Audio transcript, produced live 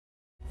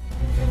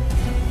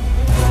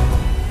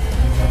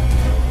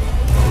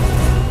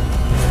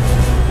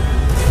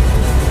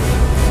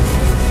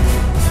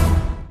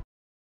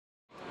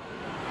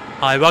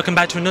Hi, welcome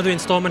back to another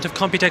instalment of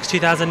Computex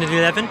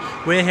 2011.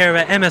 We're here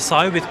at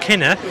MSI with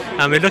Kinner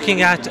and we're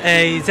looking at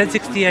a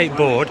Z68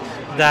 board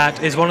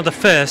that is one of the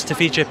first to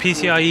feature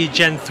PCIe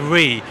Gen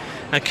 3.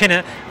 Now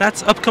Kinner,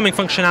 that's upcoming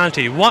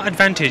functionality. What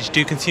advantage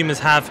do consumers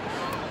have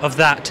of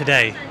that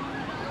today?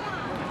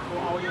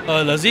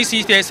 The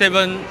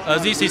Z68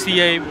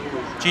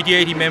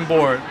 GD80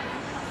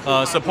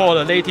 mainboard support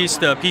the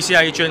latest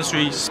PCIe Gen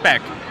 3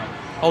 spec.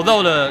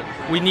 Although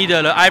we need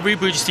the Ivy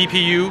Bridge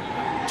CPU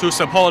to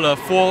support the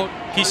full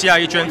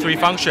PCIe Gen 3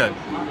 function,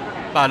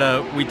 but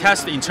we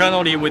test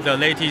internally with the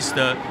latest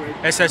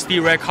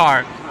SSD RAID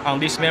card on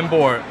this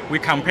mainboard. We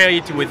compare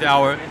it with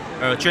our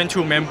Gen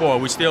 2 mainboard.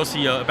 We still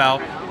see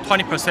about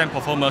 20%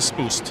 performance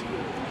boost.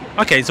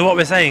 Okay, so what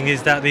we're saying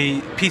is that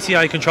the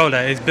PCIe controller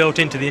is built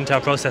into the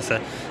Intel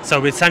processor. So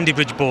with Sandy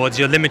Bridge boards,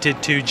 you're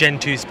limited to Gen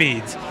 2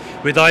 speeds.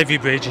 With Ivy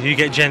Bridge, you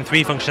get Gen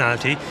 3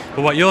 functionality.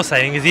 But what you're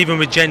saying is even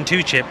with Gen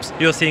 2 chips,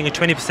 you're seeing a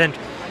 20%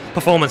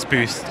 performance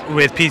boost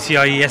with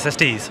PCIe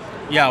SSDs.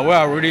 Yeah, we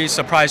are really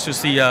surprised to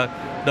see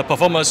the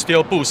performance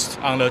still boost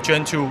on the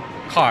Gen 2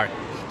 card.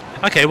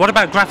 Okay, what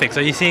about graphics?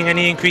 Are you seeing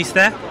any increase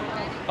there?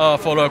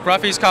 For the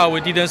graphics card, we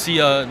didn't see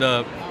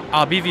the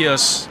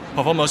obvious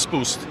performance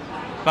boost.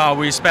 But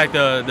we expect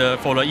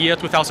for the year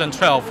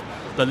 2012,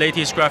 the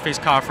latest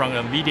graphics card from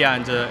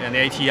NVIDIA and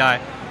ATI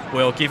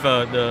will give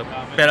the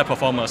better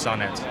performance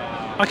on it.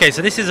 Okay,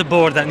 so this is a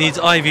board that needs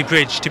Ivy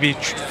Bridge to be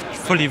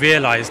fully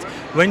realized.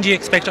 When do you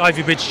expect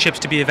Ivy Bridge chips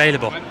to be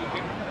available?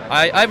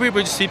 Ivy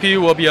Bridge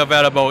CPU will be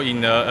available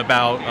in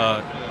about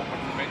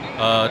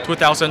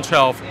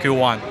 2012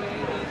 Q1.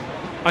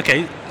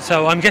 Okay,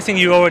 so I'm guessing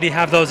you already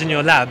have those in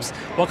your labs.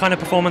 What kind of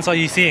performance are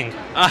you seeing?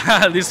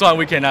 This one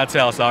we cannot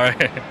tell, sorry.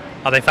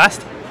 Are they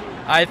fast?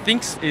 I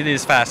think it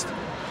is fast.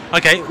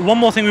 Okay, one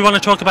more thing we want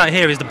to talk about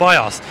here is the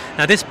BIOS.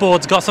 Now this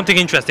board's got something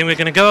interesting. We're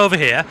going to go over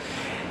here.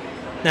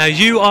 Now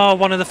you are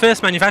one of the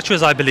first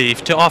manufacturers, I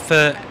believe, to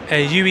offer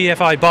a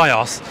UEFI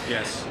BIOS.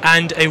 Yes.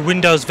 And a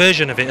Windows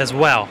version of it as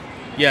well.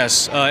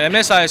 Yes,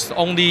 MSI is the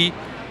only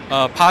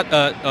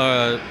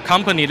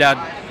company that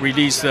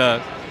released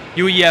the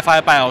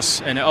UEFI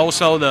BIOS and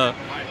also the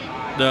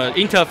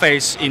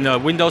interface in the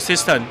Windows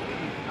system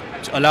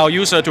to allow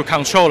user to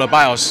control the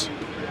BIOS.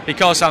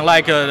 Because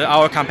unlike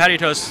our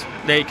competitors,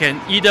 they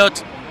can either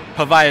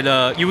provide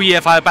the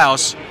UEFI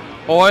BIOS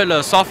or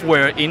the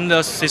software in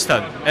the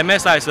system.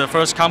 MSI is the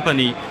first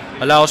company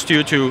allows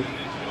you to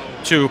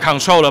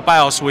control the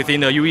BIOS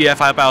within the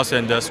UEFI BIOS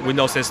and the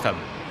Windows system.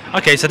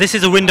 Okay, so this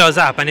is a Windows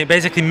app and it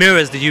basically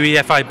mirrors the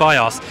UEFI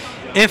BIOS.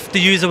 If the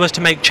user was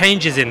to make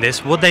changes in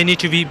this, would they need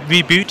to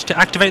reboot to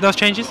activate those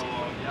changes?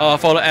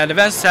 For the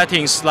advanced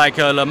settings like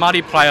the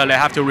multiplier, they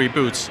have to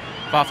reboot.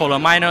 But for the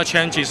minor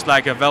changes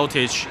like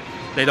voltage,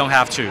 they don't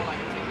have to.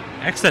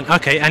 Excellent.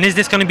 Okay, and is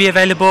this going to be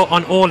available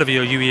on all of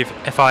your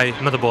UEFI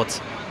motherboards?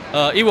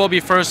 It will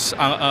be first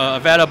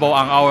available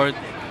on our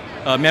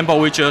mainboard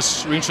we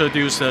just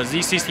introduced, the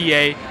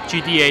Z68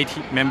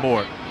 GD80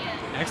 mainboard.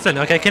 Excellent.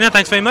 Okay, Kinner,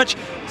 thanks very much.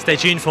 Stay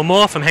tuned for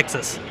more from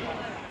Hexus.